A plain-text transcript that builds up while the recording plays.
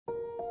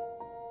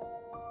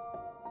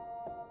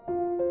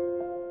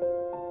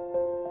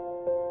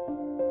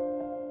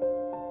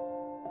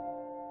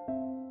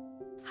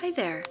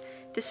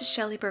this is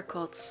Shelley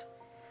Birkholz.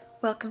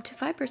 Welcome to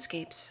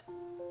Fibrescapes.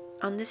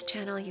 On this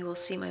channel you will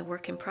see my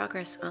work in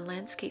progress on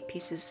landscape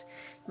pieces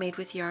made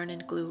with yarn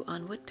and glue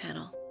on wood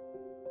panel.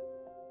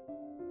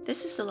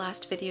 This is the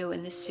last video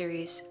in this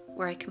series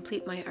where I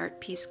complete my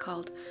art piece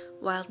called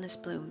Wildness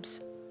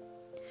Blooms.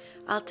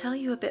 I'll tell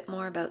you a bit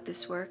more about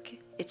this work,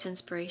 its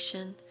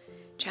inspiration,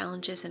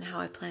 challenges, and how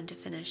I plan to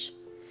finish.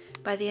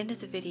 By the end of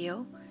the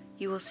video,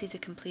 you will see the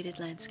completed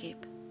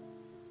landscape.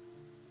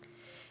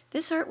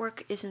 This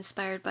artwork is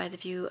inspired by the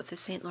view of the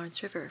St.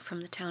 Lawrence River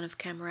from the town of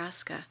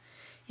Kamouraska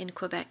in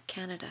Quebec,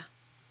 Canada.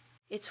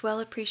 Its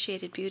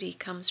well-appreciated beauty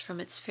comes from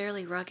its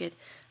fairly rugged,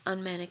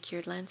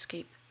 unmanicured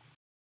landscape.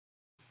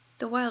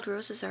 The wild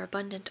roses are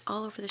abundant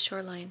all over the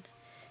shoreline,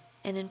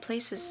 and in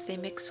places they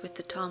mix with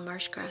the tall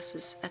marsh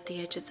grasses at the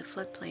edge of the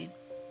floodplain.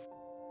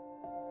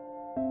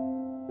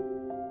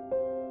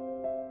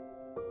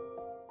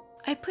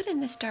 I put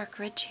in this dark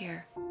ridge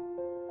here.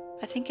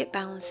 I think it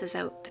balances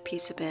out the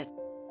piece a bit.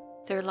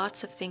 There are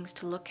lots of things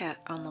to look at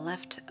on the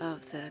left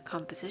of the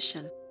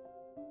composition,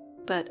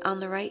 but on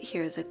the right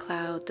here, the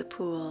cloud, the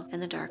pool,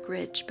 and the dark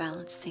ridge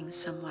balance things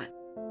somewhat.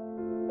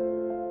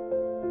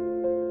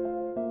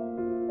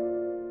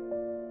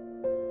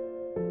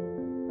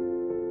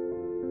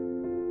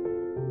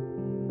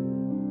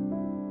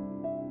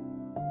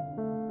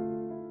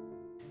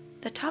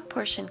 The top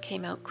portion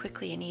came out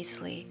quickly and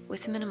easily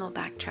with minimal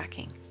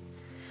backtracking.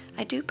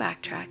 I do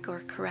backtrack or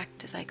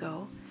correct as I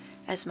go,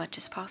 as much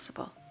as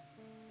possible.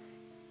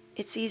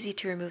 It's easy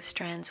to remove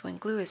strands when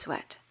glue is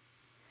wet.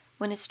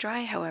 When it's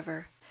dry,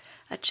 however,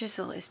 a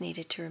chisel is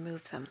needed to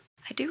remove them.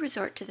 I do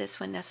resort to this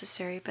when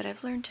necessary, but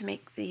I've learned to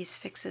make these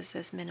fixes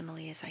as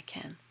minimally as I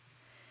can.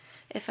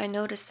 If I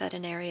notice that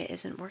an area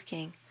isn't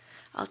working,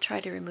 I'll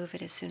try to remove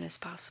it as soon as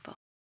possible.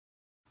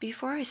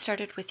 Before I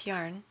started with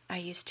yarn, I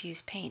used to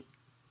use paint.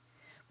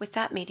 With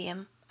that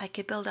medium, I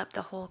could build up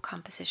the whole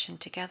composition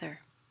together.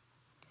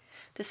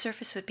 The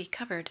surface would be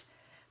covered,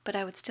 but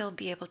I would still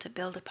be able to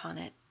build upon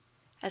it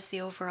as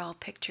the overall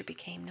picture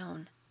became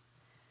known.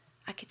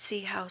 I could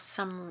see how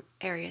some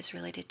areas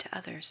related to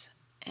others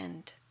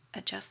and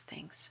adjust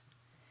things.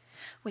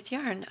 With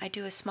yarn, I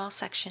do a small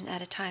section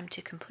at a time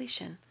to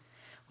completion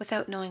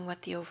without knowing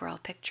what the overall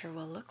picture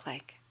will look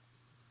like.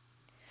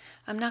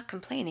 I'm not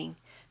complaining,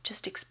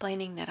 just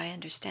explaining that I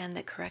understand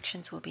that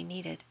corrections will be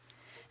needed,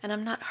 and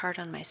I'm not hard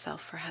on myself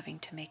for having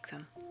to make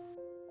them.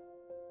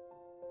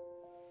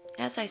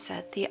 As I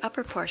said, the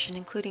upper portion,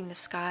 including the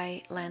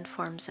sky,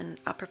 landforms, and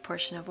upper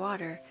portion of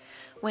water,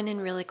 went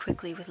in really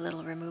quickly with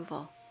little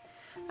removal.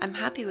 I'm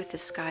happy with the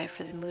sky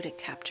for the mood it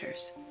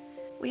captures.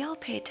 We all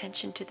pay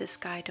attention to the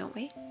sky, don't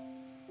we?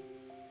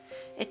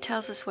 It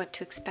tells us what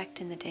to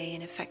expect in the day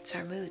and affects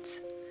our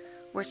moods.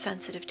 We're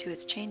sensitive to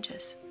its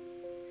changes.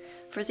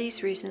 For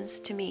these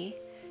reasons, to me,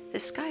 the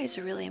sky is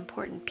a really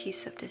important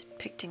piece of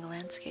depicting a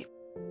landscape.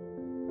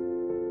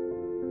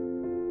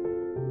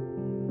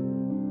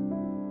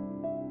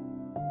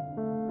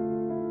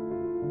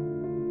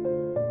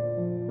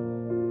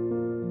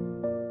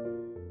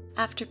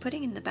 After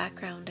putting in the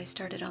background, I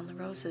started on the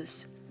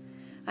roses.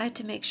 I had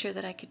to make sure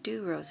that I could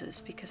do roses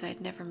because I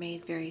had never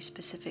made very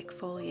specific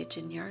foliage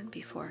in yarn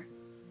before.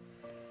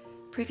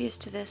 Previous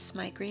to this,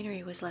 my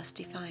greenery was less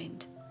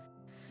defined.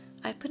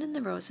 I put in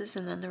the roses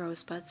and then the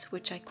rosebuds,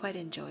 which I quite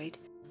enjoyed.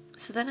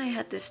 So then I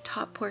had this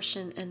top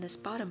portion and this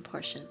bottom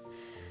portion,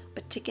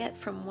 but to get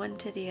from one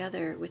to the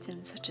other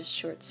within such a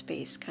short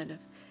space kind of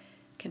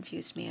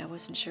confused me. I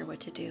wasn't sure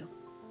what to do.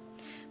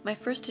 My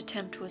first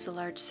attempt was a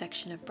large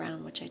section of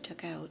brown, which I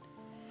took out.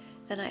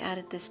 Then I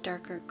added this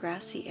darker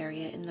grassy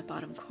area in the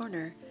bottom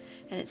corner,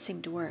 and it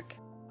seemed to work.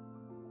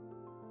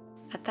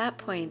 At that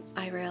point,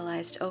 I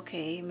realized,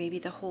 okay, maybe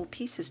the whole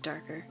piece is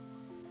darker.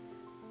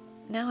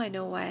 Now I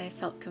know why I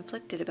felt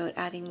conflicted about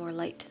adding more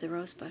light to the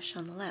rosebush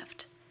on the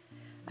left.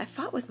 I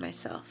fought with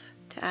myself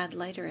to add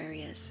lighter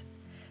areas,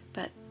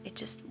 but it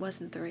just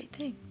wasn't the right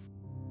thing.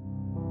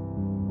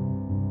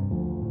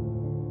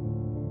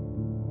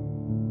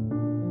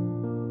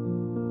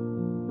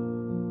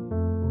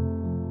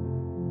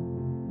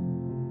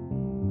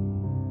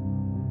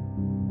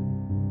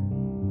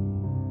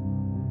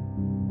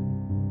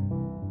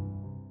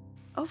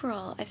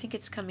 Overall, I think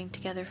it's coming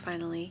together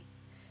finally,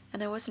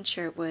 and I wasn't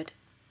sure it would.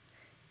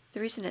 The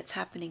reason it's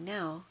happening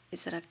now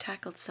is that I've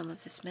tackled some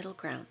of this middle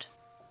ground.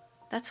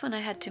 That's when I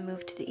had to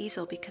move to the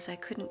easel because I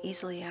couldn't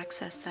easily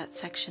access that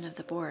section of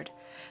the board,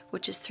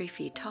 which is 3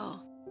 feet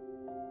tall.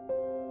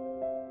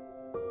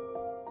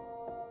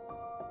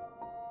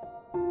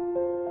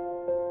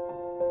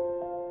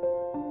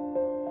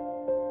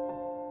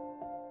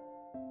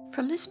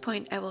 From this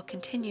point, I will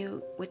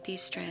continue with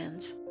these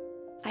strands.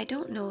 I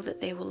don't know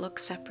that they will look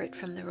separate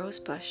from the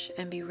rosebush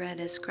and be read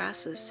as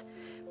grasses,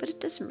 but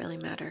it doesn't really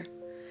matter.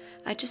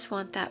 I just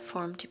want that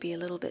form to be a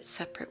little bit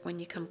separate when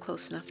you come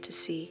close enough to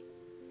see.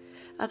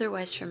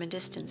 Otherwise, from a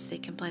distance, they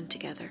can blend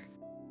together.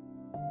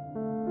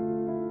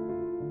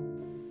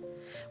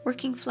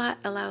 Working flat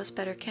allows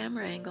better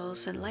camera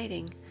angles and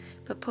lighting,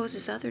 but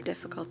poses other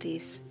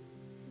difficulties.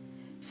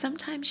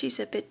 Sometimes she's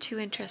a bit too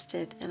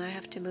interested and I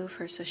have to move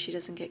her so she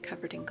doesn't get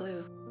covered in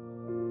glue.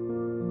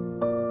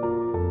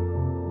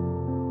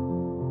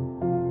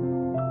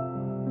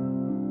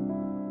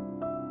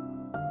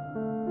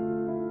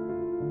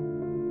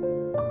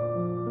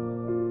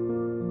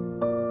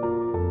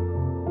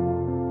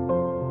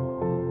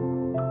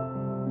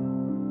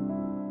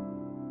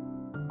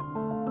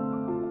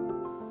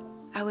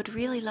 I would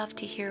really love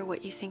to hear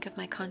what you think of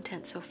my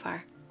content so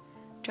far.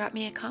 Drop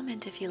me a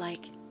comment if you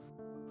like.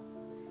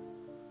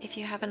 If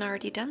you haven't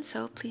already done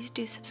so, please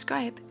do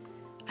subscribe.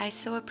 I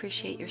so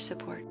appreciate your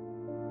support.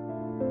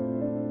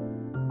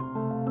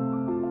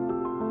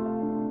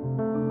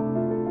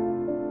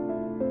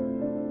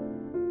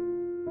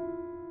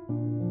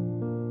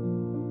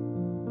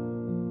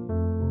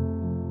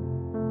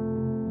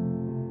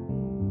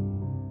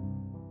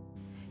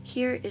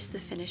 Here is the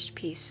finished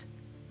piece,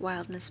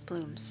 Wildness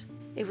Blooms.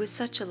 It was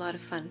such a lot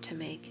of fun to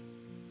make.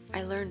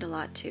 I learned a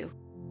lot too.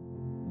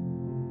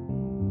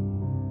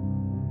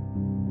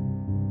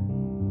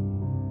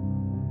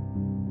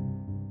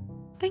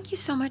 Thank you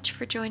so much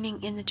for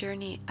joining in the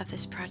journey of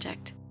this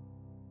project.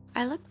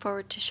 I look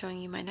forward to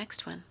showing you my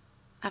next one,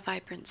 a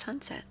vibrant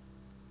sunset.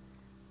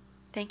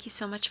 Thank you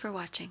so much for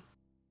watching.